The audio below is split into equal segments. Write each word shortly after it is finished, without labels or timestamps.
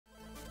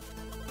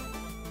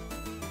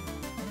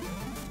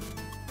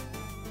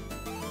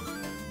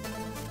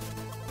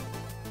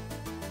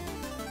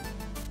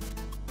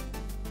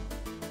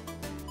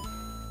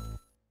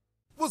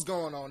What's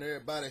going on,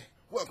 everybody?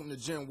 Welcome to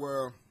Gen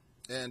World.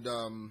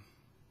 And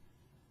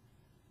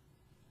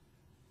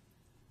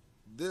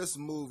this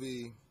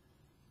movie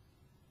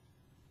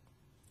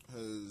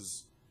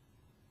has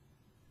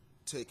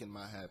taken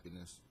my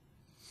happiness.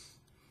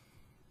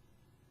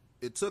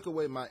 It took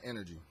away my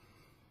energy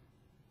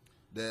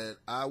that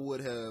I would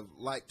have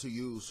liked to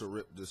use to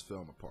rip this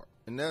film apart.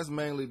 And that's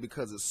mainly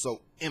because it's so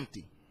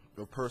empty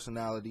of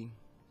personality,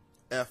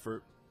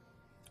 effort,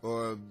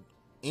 or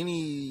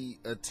any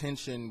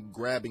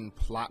attention-grabbing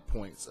plot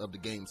points of the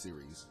game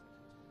series.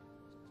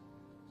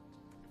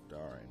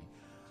 Darn.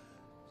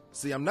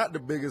 See, I'm not the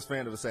biggest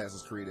fan of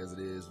Assassin's Creed as it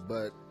is,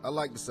 but I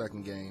like the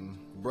second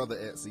game. Brother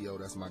Ezio,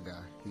 that's my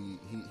guy.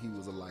 He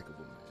was a likable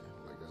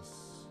man. Like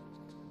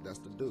that's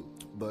the dude.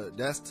 But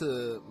that's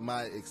to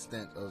my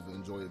extent of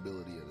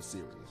enjoyability of the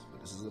series. But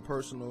this is a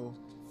personal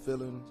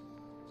feeling.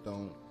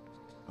 Don't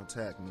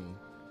attack me.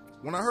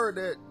 When I heard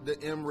that the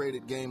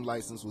M-rated game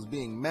license was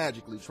being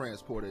magically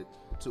transported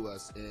to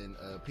us in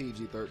a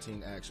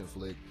PG-13 action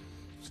flick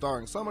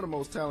starring some of the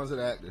most talented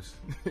actors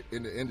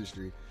in the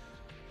industry,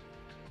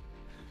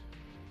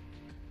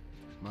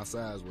 my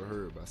sighs were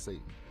heard by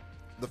Satan.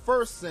 The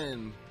first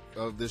sin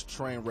of this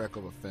train wreck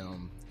of a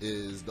film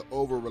is the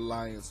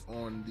over-reliance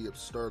on the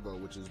Abstergo,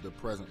 which is the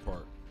present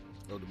part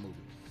of the movie.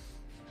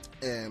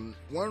 And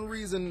one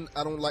reason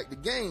I don't like the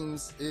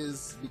games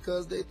is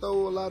because they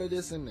throw a lot of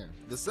this in there.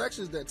 The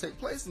sections that take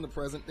place in the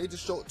present, they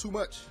just show it too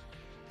much.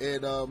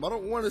 And I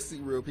don't want to see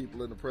real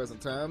people in the present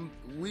time.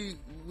 We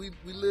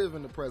live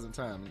in the present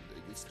time.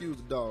 Excuse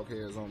the dog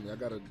hairs on me. I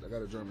got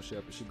a German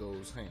Shepherd. She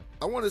goes ham.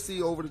 I want to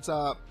see over the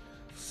top,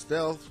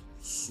 stealth,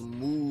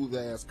 smooth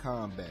ass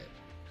combat.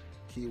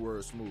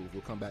 Keyword smooth.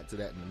 We'll come back to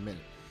that in a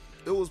minute.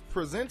 It was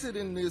presented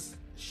in this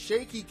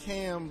shaky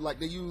cam like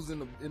they use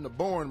in the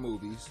Bourne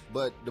movies,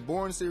 but the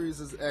Bourne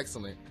series is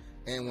excellent,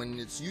 and when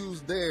it's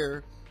used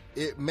there,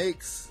 it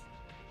makes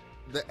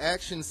the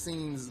action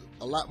scenes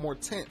a lot more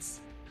tense.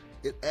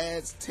 It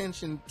adds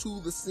tension to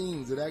the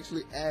scenes. It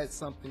actually adds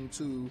something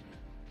to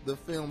the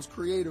film's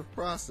creative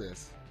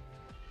process,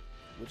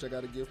 which I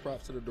gotta give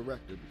props to the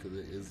director because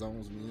it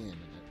zones me in, and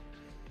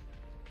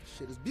that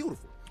shit is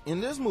beautiful.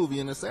 In this movie,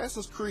 in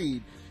Assassin's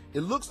Creed,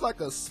 it looks like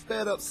a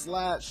sped up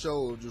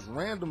slideshow of just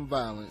random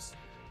violence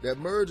that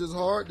merges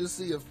hard to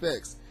see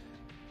effects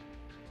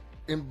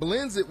and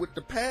blends it with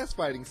the past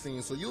fighting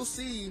scenes. So you'll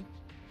see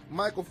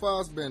Michael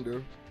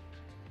Fassbender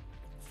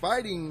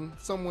fighting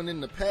someone in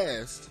the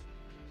past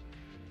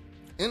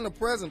in the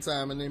present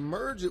time, and they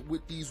merge it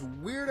with these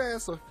weird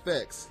ass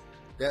effects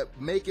that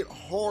make it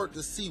hard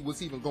to see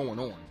what's even going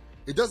on.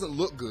 It doesn't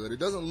look good. It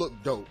doesn't look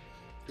dope.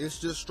 It's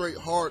just straight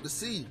hard to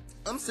see.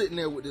 I'm sitting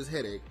there with this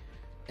headache,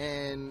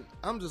 and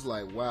I'm just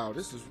like, wow,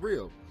 this is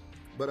real.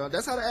 But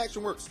that's how the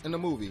action works in the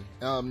movie.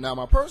 Now,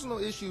 my personal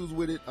issues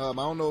with it, I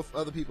don't know if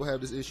other people have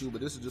this issue,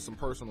 but this is just some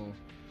personal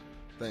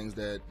things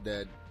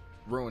that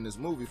ruin this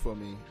movie for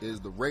me,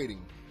 is the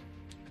rating.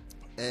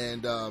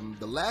 And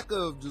the lack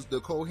of just the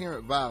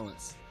coherent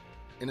violence.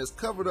 And it's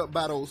covered up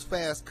by those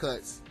fast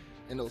cuts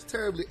and those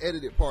terribly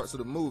edited parts of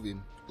the movie.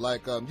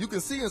 Like, you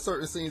can see in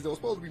certain scenes, there was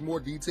supposed to be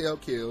more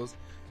detailed kills.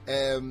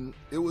 And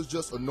it was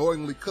just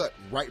annoyingly cut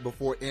right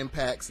before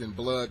impacts, and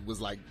blood was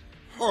like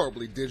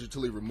horribly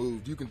digitally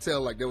removed. You can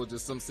tell like there was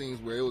just some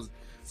scenes where it was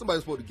somebody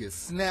was supposed to get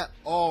snapped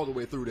all the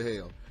way through the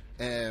hell,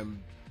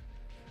 and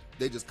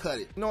they just cut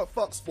it. You know what?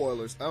 Fuck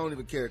spoilers. I don't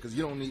even care because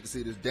you don't need to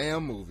see this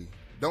damn movie.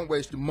 Don't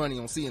waste your money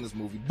on seeing this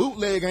movie.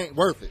 Bootleg ain't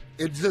worth it.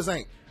 It just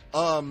ain't.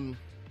 When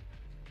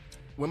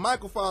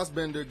Michael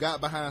Fassbender got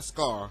behind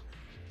Scar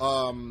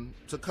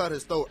to cut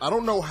his throat, I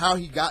don't know how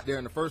he got there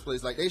in the first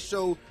place. Like, they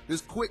show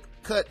this quick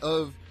cut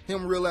of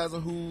him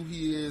realizing who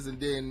he is, and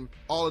then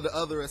all of the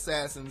other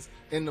assassins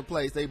in the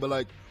place, they be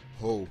like,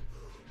 oh,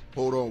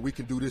 hold on, we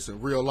can do this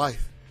in real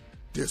life.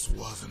 This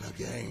wasn't a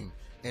game.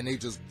 And they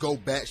just go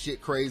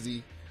batshit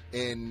crazy,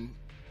 and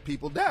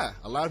people die.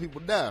 A lot of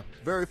people die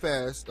very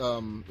fast.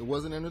 It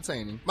wasn't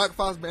entertaining. Michael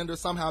Fassbender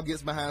somehow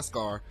gets behind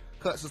Scar,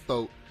 cuts his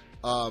throat,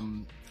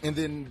 and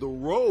then the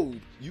robe,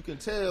 you can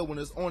tell when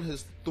it's on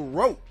his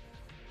throat.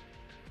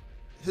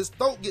 His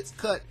throat gets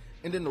cut,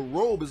 and then the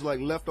robe is like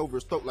left over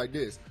his throat like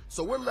this.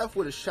 So we're left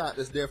with a shot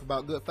that's there for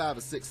about good 5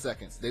 or 6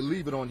 seconds. They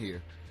leave it on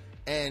here,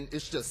 and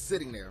it's just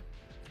sitting there.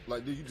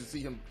 Like, you just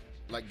see him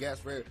like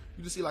gasp for air.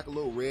 You just see like a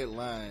little red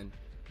line,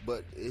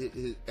 but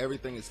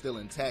everything is still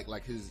intact.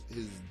 Like his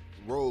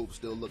robe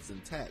still looks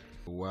intact.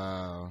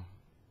 Wow,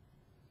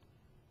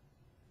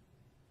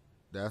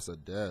 that's a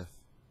death.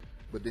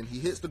 But then he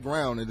hits the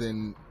ground, and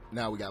then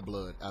now we got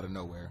blood out of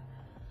nowhere.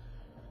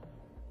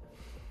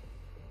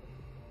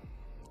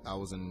 I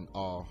was in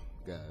awe,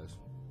 guys.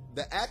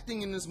 The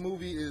acting in this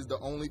movie is the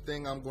only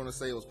thing I'm going to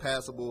say was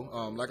passable.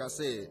 Like I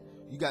said,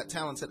 you got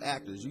talented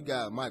actors. You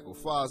got Michael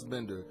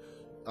Fassbender,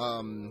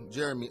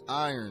 Jeremy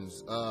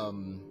Irons,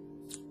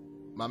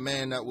 my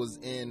man that was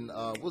in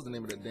what's the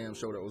name of that damn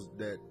show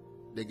that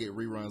they get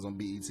reruns on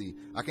BET?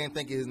 I can't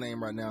think of his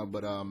name right now,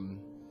 but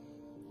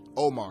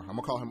Omar. I'm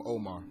gonna call him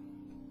Omar.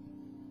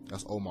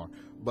 That's Omar.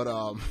 But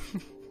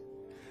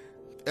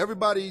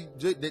everybody,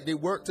 they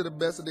worked to the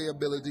best of their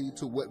ability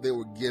to what they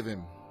were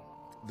given.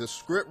 The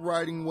script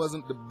writing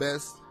wasn't the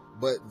best,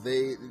 but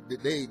they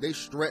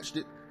stretched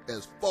it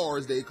as far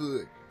as they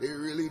could. They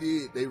really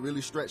did. They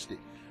really stretched it.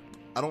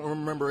 I don't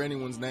remember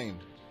anyone's name.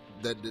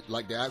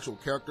 Like the actual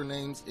character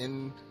names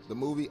in the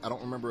movie, I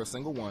don't remember a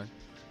single one.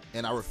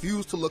 And I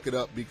refuse to look it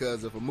up,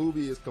 because if a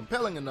movie is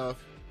compelling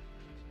enough,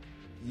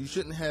 you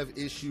shouldn't have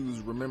issues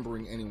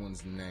remembering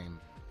anyone's name.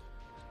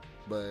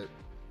 But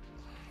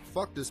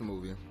fuck this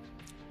movie.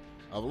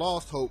 I've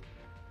lost hope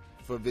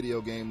for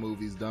video game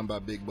movies done by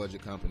big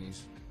budget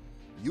companies.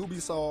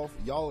 Ubisoft,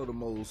 y'all are the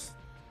most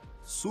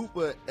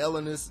super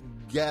Ellenist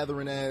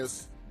gathering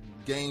ass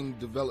game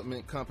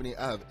development company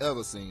I have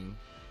ever seen.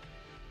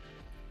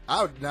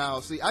 I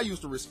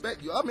used to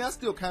respect you. I mean, I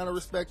still kind of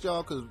respect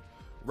y'all, because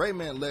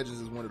Rayman Legends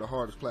is one of the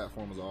hardest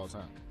platformers of all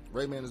time.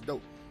 Rayman is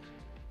dope.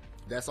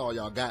 That's all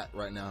y'all got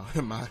right now.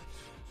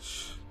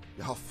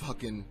 Y'all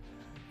fucking.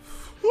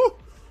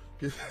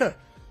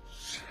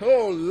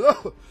 Oh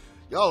Lord,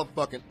 y'all are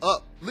fucking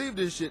up. Leave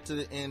this shit to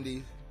the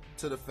indie,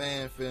 to the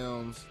fan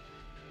films,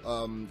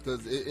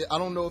 because I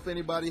don't know if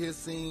anybody has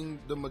seen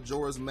the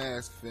Majora's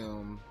Mask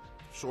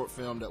short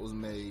film that was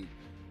made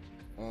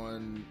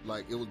on,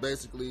 like, it was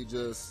basically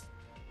just,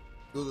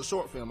 it was a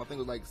short film. I think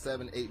it was like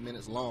 7-8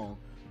 minutes long,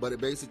 but it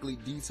basically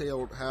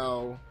detailed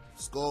how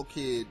Skull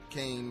Kid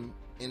came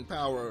in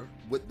power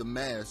with the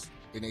mask,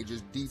 and they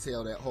just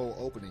detailed that whole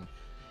opening.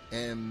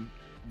 And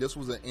this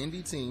was an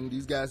indie team.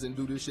 These guys didn't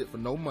do this shit for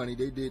no money.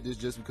 They did this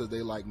just because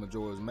they like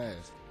Majora's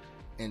Mask,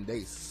 and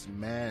they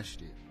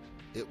smashed it.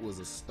 It was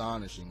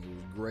astonishing. It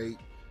was great.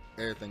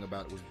 Everything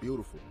about it was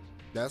beautiful.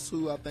 That's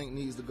who I think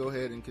needs to go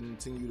ahead and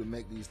continue to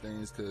make these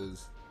things,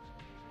 because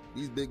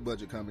these big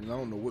budget companies, I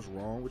don't know what's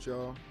wrong with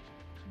y'all,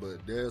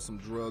 but there's some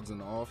drugs in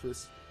the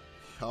office.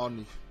 Y'all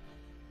need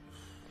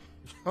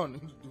to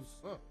do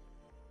something.